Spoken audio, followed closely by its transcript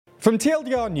From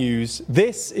TLDR News,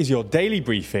 this is your daily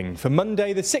briefing for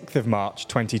Monday the 6th of March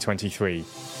 2023.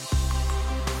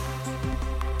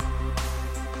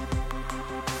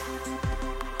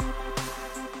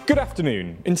 Good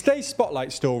afternoon. In today's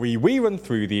Spotlight story, we run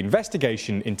through the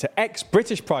investigation into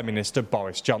ex-British Prime Minister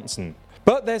Boris Johnson.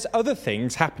 But there's other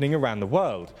things happening around the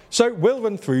world, so we'll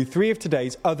run through three of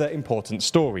today's other important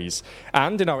stories.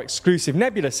 And in our exclusive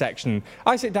Nebula section,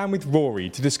 I sit down with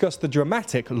Rory to discuss the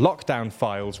dramatic lockdown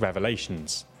files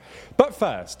revelations. But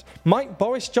first, might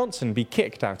Boris Johnson be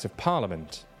kicked out of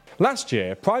Parliament? Last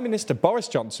year, Prime Minister Boris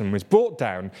Johnson was brought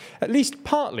down, at least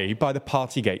partly, by the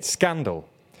Partygate scandal.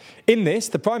 In this,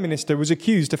 the Prime Minister was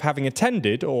accused of having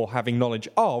attended, or having knowledge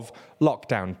of,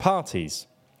 lockdown parties.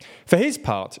 For his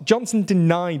part, Johnson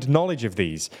denied knowledge of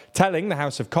these, telling the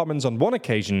House of Commons on one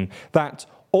occasion that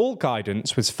all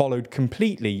guidance was followed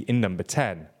completely in Number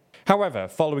 10. However,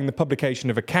 following the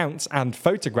publication of accounts and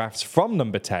photographs from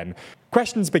Number 10,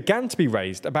 questions began to be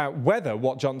raised about whether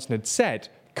what Johnson had said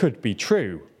could be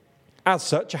true. As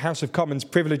such, a House of Commons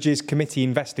Privileges Committee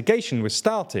investigation was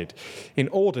started in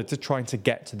order to try to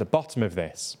get to the bottom of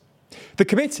this. The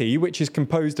committee, which is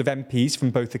composed of MPs from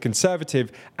both the Conservative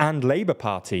and Labour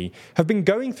Party, have been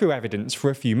going through evidence for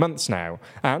a few months now,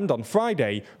 and on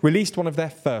Friday released one of their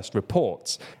first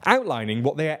reports, outlining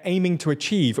what they are aiming to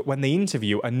achieve when they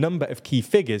interview a number of key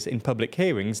figures in public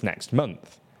hearings next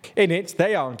month. In it,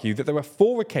 they argue that there are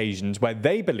 4 occasions where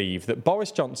they believe that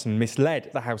Boris Johnson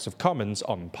misled the House of Commons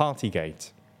on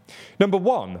Partygate. Number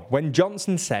 1, when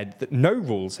Johnson said that no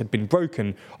rules had been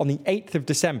broken on the 8th of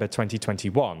December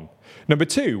 2021. Number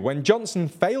 2, when Johnson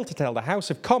failed to tell the House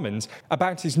of Commons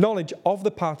about his knowledge of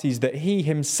the parties that he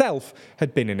himself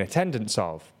had been in attendance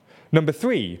of. Number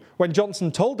 3, when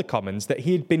Johnson told the Commons that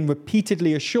he had been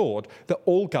repeatedly assured that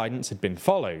all guidance had been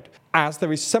followed, as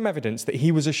there is some evidence that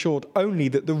he was assured only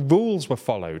that the rules were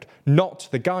followed, not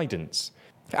the guidance.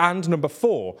 And number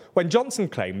 4, when Johnson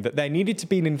claimed that there needed to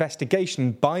be an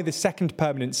investigation by the Second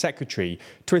Permanent Secretary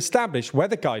to establish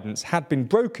whether guidance had been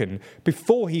broken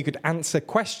before he could answer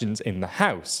questions in the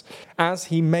House, as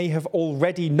he may have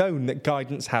already known that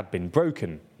guidance had been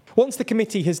broken. Once the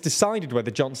committee has decided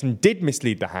whether Johnson did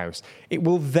mislead the House, it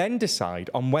will then decide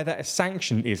on whether a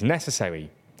sanction is necessary.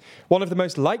 One of the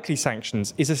most likely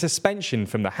sanctions is a suspension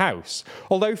from the House,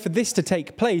 although for this to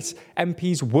take place,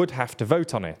 MPs would have to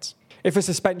vote on it. If a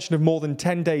suspension of more than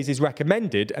 10 days is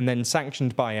recommended and then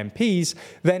sanctioned by MPs,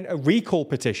 then a recall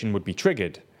petition would be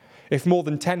triggered. If more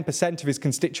than 10% of his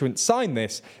constituents sign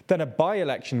this, then a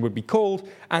by-election would be called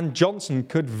and Johnson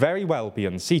could very well be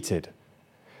unseated.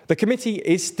 The committee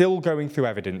is still going through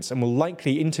evidence and will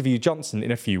likely interview Johnson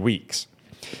in a few weeks.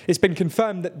 It's been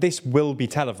confirmed that this will be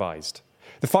televised.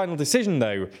 The final decision,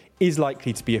 though, is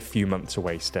likely to be a few months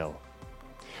away still.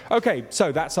 OK,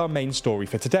 so that's our main story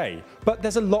for today, but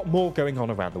there's a lot more going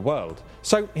on around the world.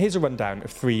 So here's a rundown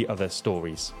of 3 other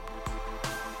stories.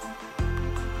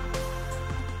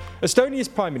 Estonia's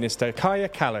Prime Minister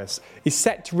Kaja Kallas is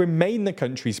set to remain the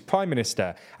country's Prime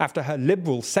Minister after her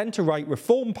liberal centre-right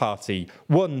Reform Party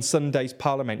won Sunday's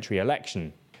parliamentary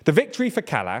election. The victory for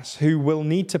Kallas, who will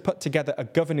need to put together a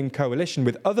governing coalition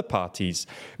with other parties,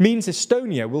 means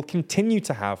Estonia will continue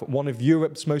to have one of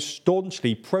Europe's most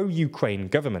staunchly pro-Ukraine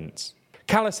governments.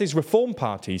 Kallas's Reform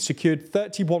Party secured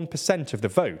 31% of the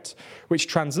vote, which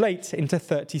translates into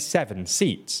 37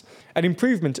 seats, an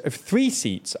improvement of 3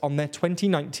 seats on their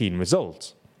 2019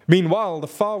 result. Meanwhile, the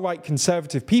far-right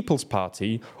Conservative People's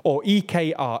Party, or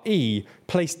EKRE,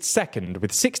 placed second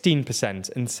with 16%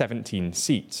 and 17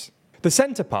 seats. The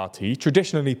Centre Party,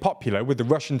 traditionally popular with the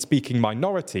Russian-speaking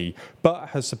minority, but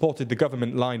has supported the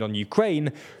government line on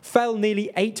Ukraine, fell nearly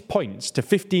 8 points to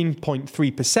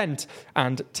 15.3%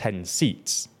 and 10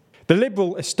 seats. The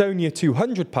Liberal Estonia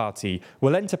 200 Party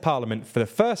will enter Parliament for the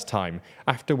first time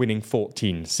after winning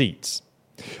 14 seats.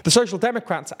 The Social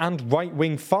Democrats and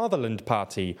right-wing Fatherland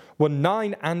Party won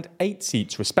 9 and 8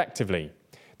 seats respectively.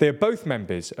 They are both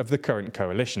members of the current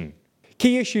coalition.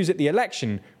 Key issues at the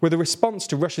election were the response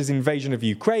to Russia's invasion of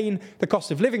Ukraine, the cost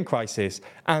of living crisis,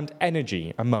 and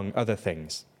energy, among other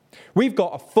things. We've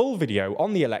got a full video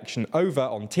on the election over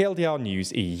on TLDR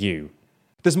News EU.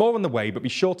 There's more on the way, but be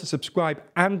sure to subscribe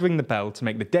and ring the bell to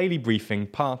make the daily briefing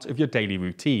part of your daily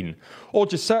routine, or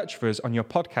just search for us on your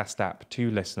podcast app to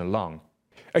listen along.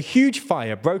 A huge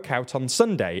fire broke out on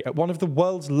Sunday at one of the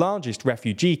world's largest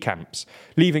refugee camps,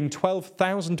 leaving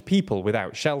 12,000 people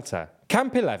without shelter.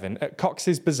 Camp 11 at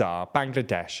Cox's Bazar,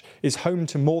 Bangladesh, is home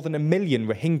to more than 1 million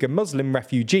Rohingya Muslim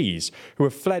refugees who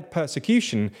have fled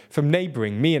persecution from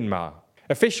neighbouring Myanmar.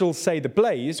 Officials say the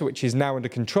blaze, which is now under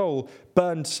control,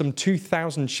 burned some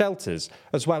 2,000 shelters,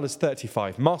 as well as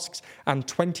 35 mosques and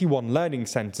 21 learning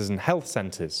centres and health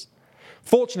centres.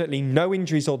 Fortunately, no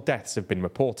injuries or deaths have been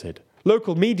reported.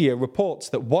 Local media reports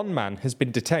that one man has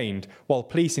been detained while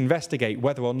police investigate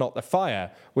whether or not the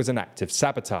fire was an act of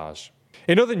sabotage.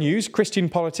 In other news, Christian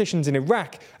politicians in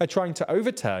Iraq are trying to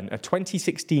overturn a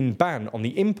 2016 ban on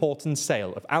the import and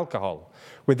sale of alcohol,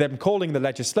 with them calling the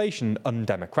legislation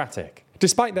undemocratic.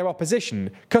 Despite their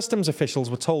opposition, customs officials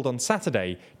were told on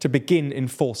Saturday to begin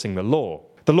enforcing the law.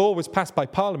 The law was passed by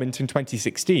Parliament in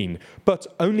 2016, but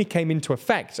only came into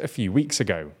effect a few weeks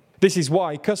ago. This is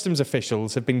why customs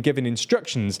officials have been given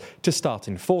instructions to start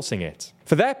enforcing it.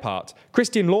 For their part,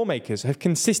 Christian lawmakers have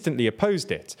consistently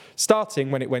opposed it, starting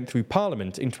when it went through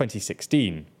Parliament in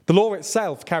 2016. The law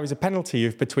itself carries a penalty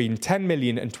of between 10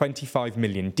 million and 25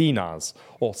 million dinars,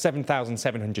 or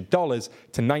 $7,700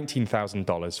 to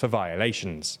 $19,000 for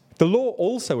violations. The law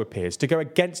also appears to go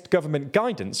against government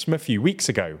guidance from a few weeks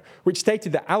ago, which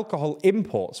stated that alcohol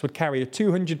imports would carry a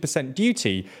 200%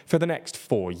 duty for the next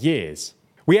 4 years.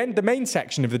 We end the main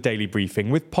section of the daily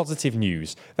briefing with positive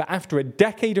news that after a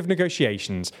decade of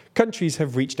negotiations, countries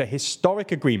have reached a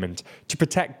historic agreement to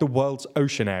protect the world's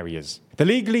ocean areas. The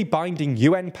legally binding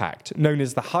UN pact, known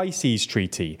as the High Seas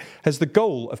Treaty, has the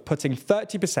goal of putting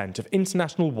 30% of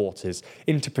international waters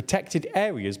into protected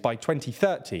areas by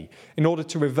 2030 in order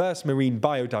to reverse marine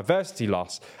biodiversity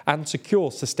loss and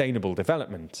secure sustainable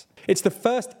development. It's the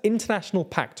first international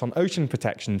pact on ocean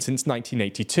protection since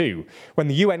 1982, when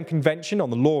the UN Convention on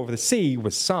the Law of the Sea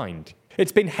was signed.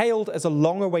 It's been hailed as a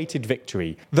long-awaited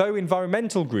victory, though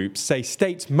environmental groups say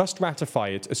states must ratify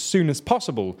it as soon as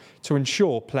possible to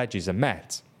ensure pledges are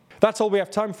met. That's all we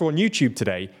have time for on YouTube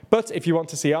today, but if you want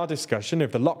to see our discussion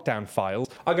of the lockdown files,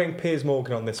 I'm going Piers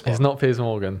Morgan on this one. It's not Piers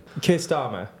Morgan. Keir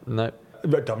Starmer. No.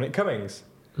 Dominic Cummings.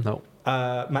 No.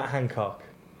 Matt Hancock.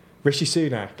 Rishi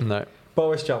Sunak. No.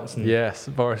 Boris Johnson. Yes,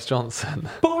 Boris Johnson.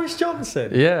 Boris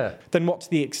Johnson? Yeah. Then watch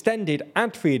the extended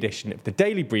ad-free edition of the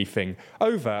Daily Briefing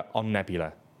over on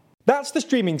Nebula. That's the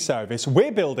streaming service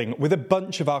we're building with a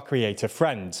bunch of our creator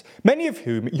friends, many of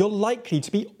whom you're likely to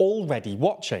be already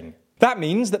watching. That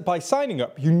means that by signing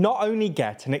up, you not only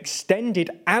get an extended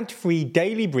ad-free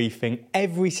daily briefing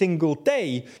every single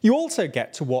day, you also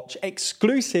get to watch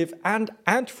exclusive and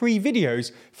ad-free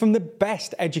videos from the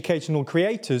best educational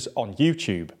creators on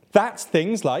YouTube. That's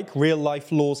things like Real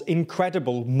Life Law's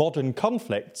incredible Modern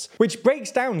Conflicts, which breaks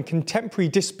down contemporary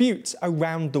disputes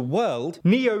around the world,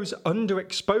 Neo's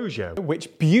Underexposure, which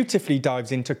beautifully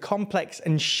dives into complex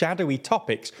and shadowy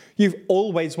topics you've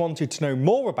always wanted to know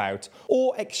more about,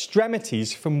 or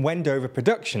Extremities from Wendover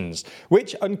Productions,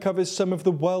 which uncovers some of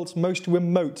the world's most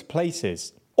remote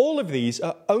places. All of these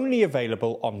are only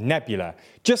available on Nebula,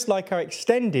 just like our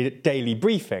extended daily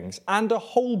briefings and a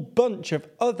whole bunch of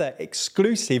other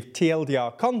exclusive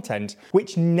TLDR content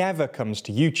which never comes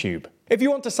to YouTube. If you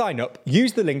want to sign up,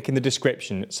 use the link in the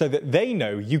description so that they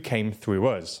know you came through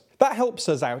us. That helps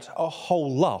us out a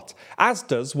whole lot, as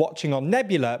does watching on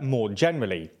Nebula more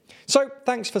generally. So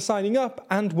thanks for signing up,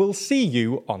 and we'll see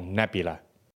you on Nebula.